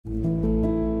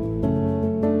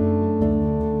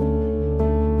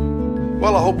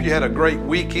Well, I hope you had a great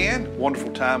weekend,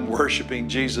 wonderful time worshiping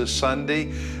Jesus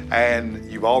Sunday, and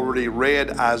you've already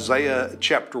read Isaiah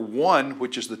chapter 1,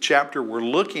 which is the chapter we're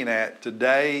looking at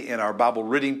today in our Bible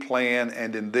reading plan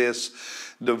and in this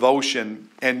devotion.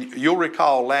 And you'll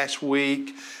recall last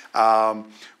week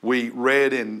we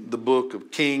read in the book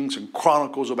of Kings and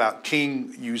Chronicles about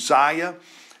King Uzziah,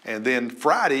 and then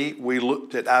Friday we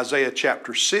looked at Isaiah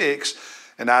chapter 6,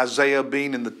 and Isaiah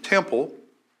being in the temple,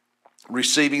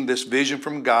 receiving this vision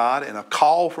from God and a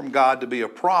call from God to be a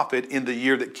prophet in the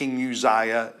year that King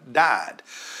Uzziah died.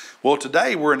 Well,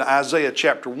 today we're in Isaiah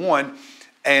chapter 1,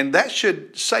 and that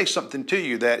should say something to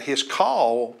you that his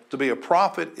call to be a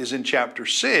prophet is in chapter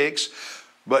 6,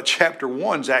 but chapter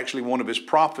 1 is actually one of his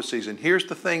prophecies. And here's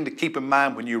the thing to keep in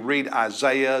mind when you read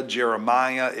Isaiah,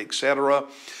 Jeremiah, etc.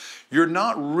 You're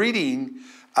not reading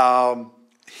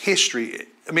history.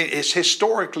 I mean, it's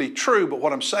historically true, but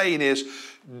what I'm saying is,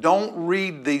 don't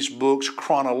read these books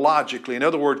chronologically. In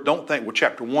other words, don't think, well,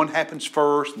 chapter 1 happens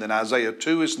first, and then Isaiah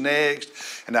 2 is next,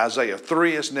 and Isaiah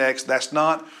 3 is next. That's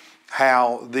not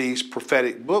how these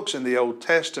prophetic books in the Old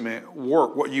Testament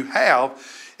work. What you have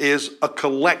is a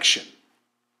collection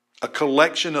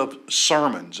of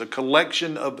sermons, a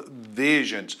collection of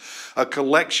visions, a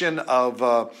collection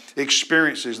of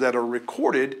experiences that are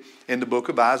recorded in the book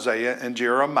of Isaiah and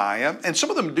Jeremiah. And some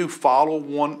of them do follow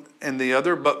one and the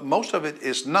other, but most of it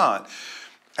is not.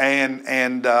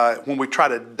 And when we try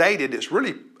to date it, it's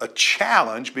really a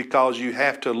challenge because you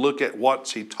have to look at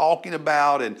what's he talking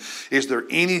about, and is there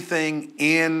anything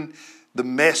in the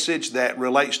message that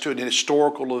relates to an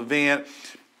historical event.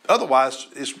 Otherwise,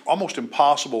 it's almost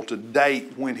impossible to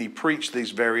date when he preached these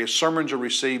various sermons or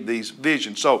received these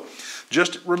visions. So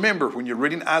just remember, when you're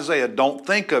reading Isaiah, don't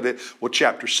think of it, well,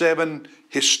 chapter 7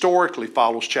 historically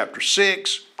follows chapter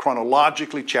 6,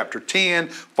 chronologically chapter 10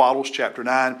 follows chapter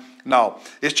 9. No,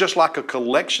 it's just like a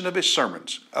collection of his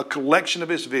sermons, a collection of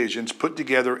his visions put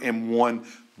together in one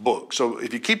book. So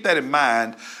if you keep that in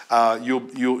mind,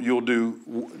 you'll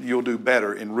do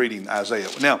better in reading Isaiah.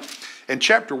 Now, in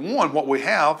chapter 1, what we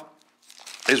have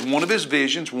is one of his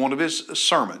visions, one of his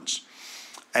sermons.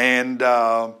 And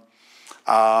I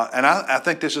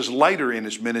think this is later in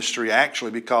his ministry,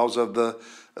 actually, because of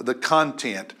the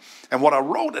content. And what I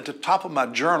wrote at the top of my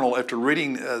journal after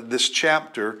reading this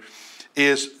chapter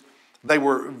is they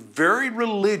were very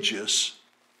religious,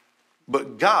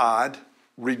 but God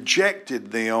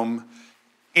rejected them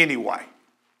anyway.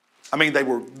 I mean, they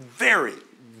were very,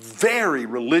 very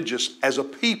religious as a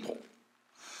people,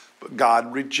 but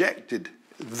God rejected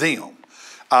them.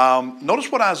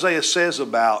 Notice what Isaiah says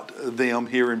about them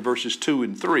here in verses 2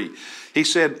 and 3. He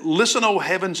said, "Listen, O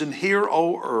heavens, and hear,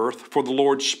 O earth, for the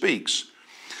Lord speaks.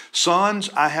 Sons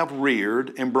I have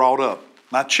reared and brought up,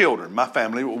 my children, my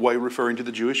family," way referring to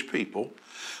the Jewish people,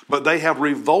 "but they have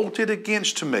revolted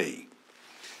against me."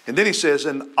 And then he says,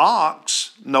 "An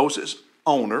ox knows its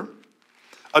owner,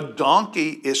 a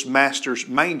donkey its master's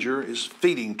manger, his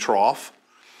feeding trough.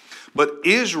 But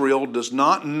Israel does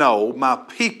not know, my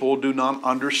people do not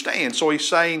understand." So he's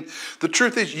saying, the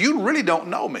truth is, you really don't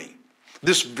know me.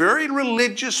 This very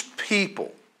religious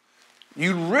people,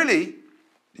 you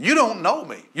don't know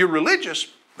me. You're religious,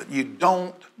 but you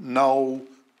don't know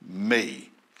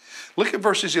me. Look at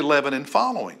verses 11 and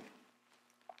following.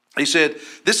 He said,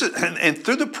 and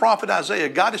through the prophet Isaiah,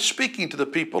 God is speaking to the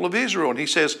people of Israel, and he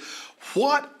says,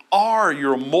 "What are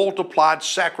your multiplied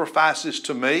sacrifices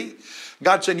to me?"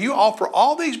 God said, "You offer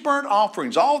all these burnt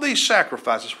offerings, all these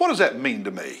sacrifices. What does that mean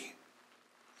to me?"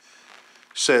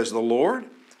 Says the Lord,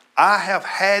 "I have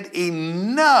had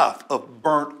enough of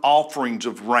burnt offerings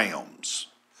of rams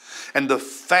and the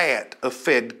fat of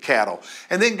fed cattle."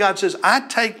 And then God says, "I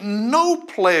take no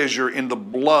pleasure in the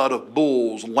blood of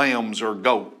bulls, lambs, or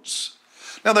goats."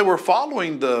 Now they were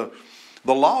following the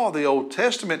law of the Old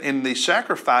Testament in these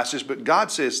sacrifices, but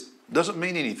God says, doesn't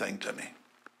mean anything to me.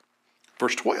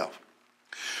 Verse 12.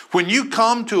 "When you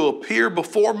come to appear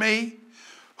before me,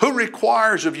 who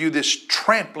requires of you this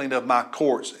trampling of my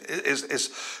courts?"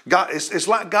 It's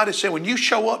like God is saying, when you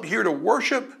show up here to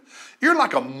worship, you're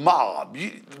like a mob.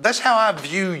 That's how I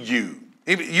view you.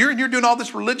 You're doing all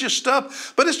this religious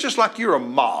stuff, but it's just like you're a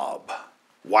mob.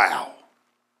 Wow.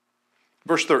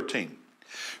 Verse 13.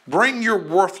 "Bring your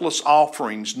worthless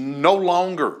offerings no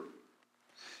longer.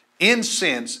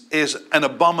 Incense is an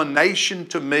abomination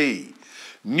to me.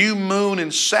 New moon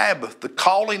and Sabbath, the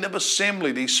calling of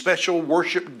assembly, these special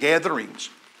worship gatherings.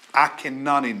 I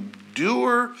cannot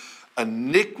endure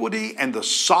iniquity and the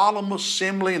solemn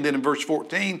assembly." And then in verse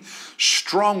 14,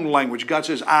 strong language. God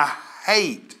says, "I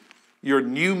hate your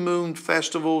new moon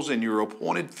festivals and your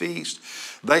appointed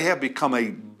feasts, they have become a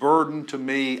burden to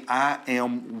me. I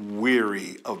am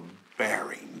weary of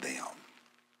bearing them.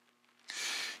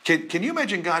 Can you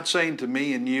imagine God saying to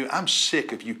me and you, I'm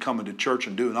sick of you coming to church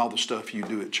and doing all the stuff you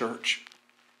do at church?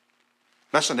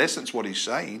 That's in essence what he's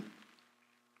saying.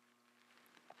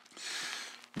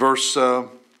 Verse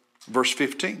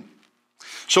 15.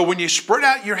 So when you spread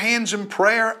out your hands in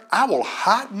prayer, I will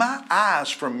hide my eyes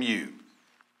from you.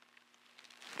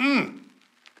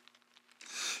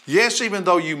 Yes, even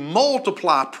though you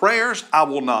multiply prayers, I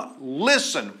will not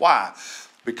listen. Why?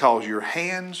 Because your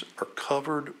hands are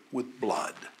covered with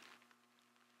blood.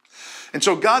 And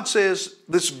so God says,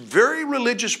 this very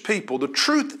religious people, the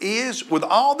truth is, with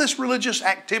all this religious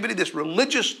activity, this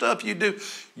religious stuff you do,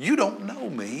 you don't know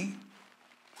me.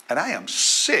 And I am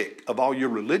sick of all your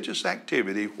religious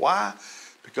activity. Why?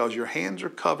 Because your hands are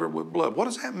covered with blood. What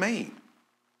does that mean?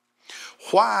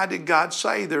 Why did God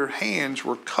say their hands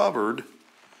were covered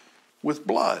with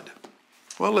blood?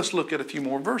 Well, let's look at a few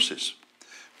more verses.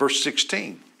 Verse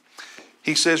 16.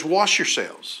 He says, wash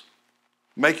yourselves.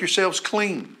 Make yourselves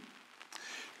clean.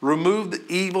 Remove the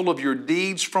evil of your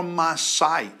deeds from my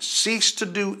sight. Cease to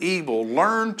do evil.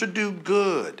 Learn to do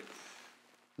good.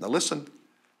 Now listen.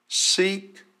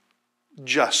 Seek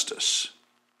justice.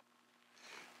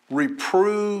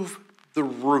 Reprove the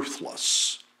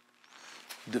ruthless.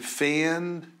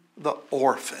 Defend the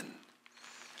orphan.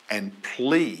 And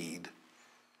plead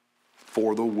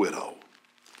for the widow.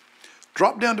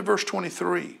 Drop down to verse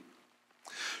 23.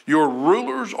 Your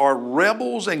rulers are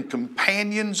rebels and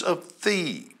companions of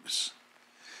thieves.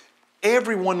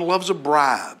 Everyone loves a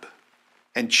bribe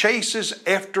and chases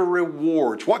after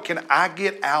rewards. What can I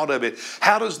get out of it?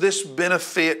 How does this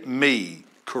benefit me?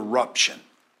 Corruption.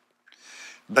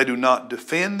 They do not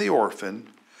defend the orphan,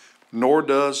 nor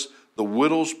does the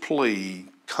widow's plea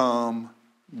come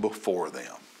before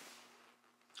them.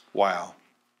 Wow.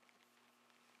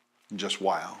 Just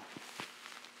wow.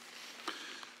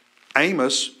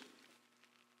 Amos,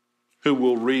 who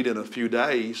we'll read in a few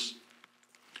days,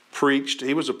 preached.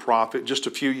 He was a prophet just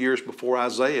a few years before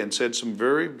Isaiah and said some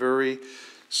very, very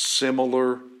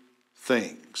similar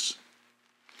things.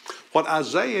 What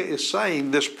Isaiah is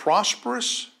saying, this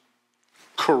prosperous,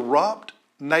 corrupt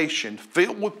nation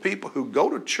filled with people who go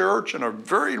to church and are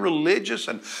very religious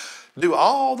and do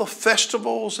all the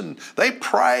festivals and they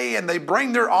pray and they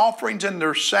bring their offerings and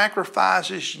their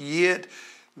sacrifices, yet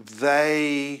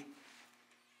they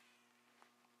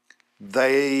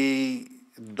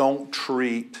don't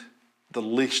treat the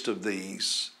least of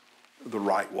these the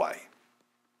right way.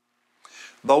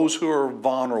 Those who are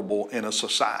vulnerable in a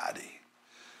society.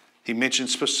 He mentioned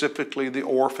specifically the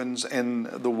orphans and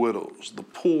the widows, the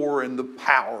poor and the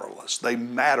powerless. They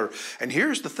matter. And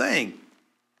here's the thing.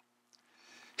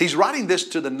 He's writing this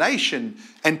to the nation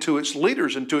and to its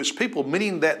leaders and to its people,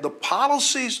 meaning that the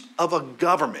policies of a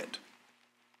government,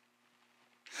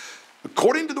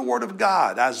 according to the Word of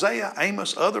God, Isaiah,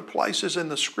 Amos, other places in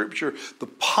the Scripture, the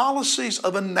policies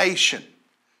of a nation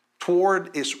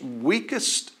toward its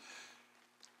weakest,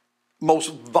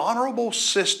 most vulnerable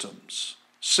citizens,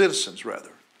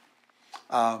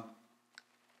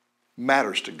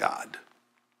 matters to God.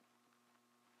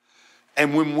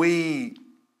 And when we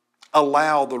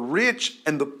allow the rich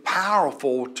and the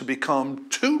powerful to become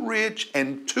too rich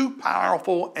and too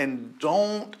powerful and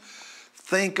don't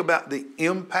think about the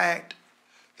impact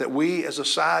that we as a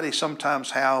society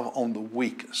sometimes have on the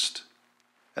weakest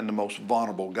and the most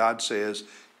vulnerable, God says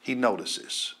He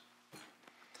notices.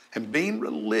 And being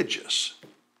religious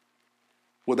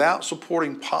without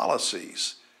supporting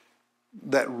policies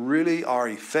that really are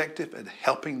effective at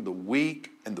helping the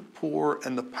weak and the poor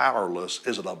and the powerless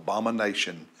is an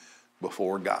abomination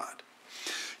before God.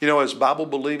 You know, as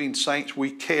Bible-believing saints, we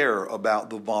care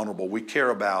about the vulnerable. We care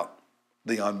about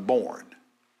the unborn,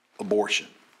 abortion.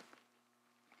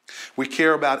 We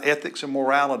care about ethics and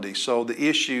morality, so the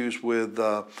issues with,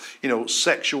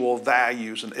 sexual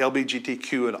values and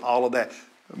LGBTQ and all of that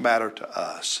matter to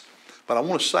us. But I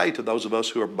want to say to those of us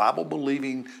who are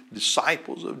Bible-believing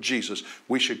disciples of Jesus,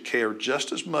 we should care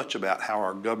just as much about how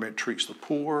our government treats the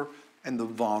poor and the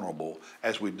vulnerable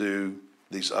as we do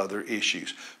these other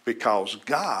issues. Because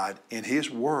God, in His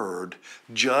Word,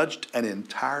 judged an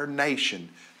entire nation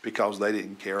because they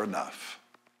didn't care enough.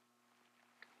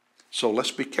 So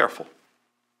let's be careful.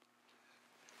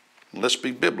 Let's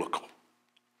be biblical.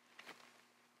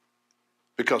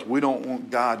 Because we don't want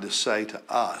God to say to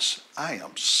us, I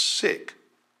am sick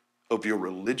of your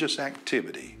religious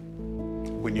activity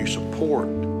when you support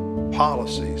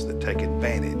policies that take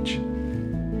advantage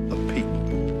of people.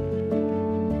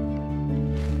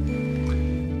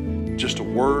 just a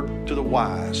word to the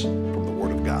wise from the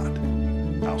Word of God.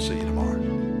 I'll see you tomorrow.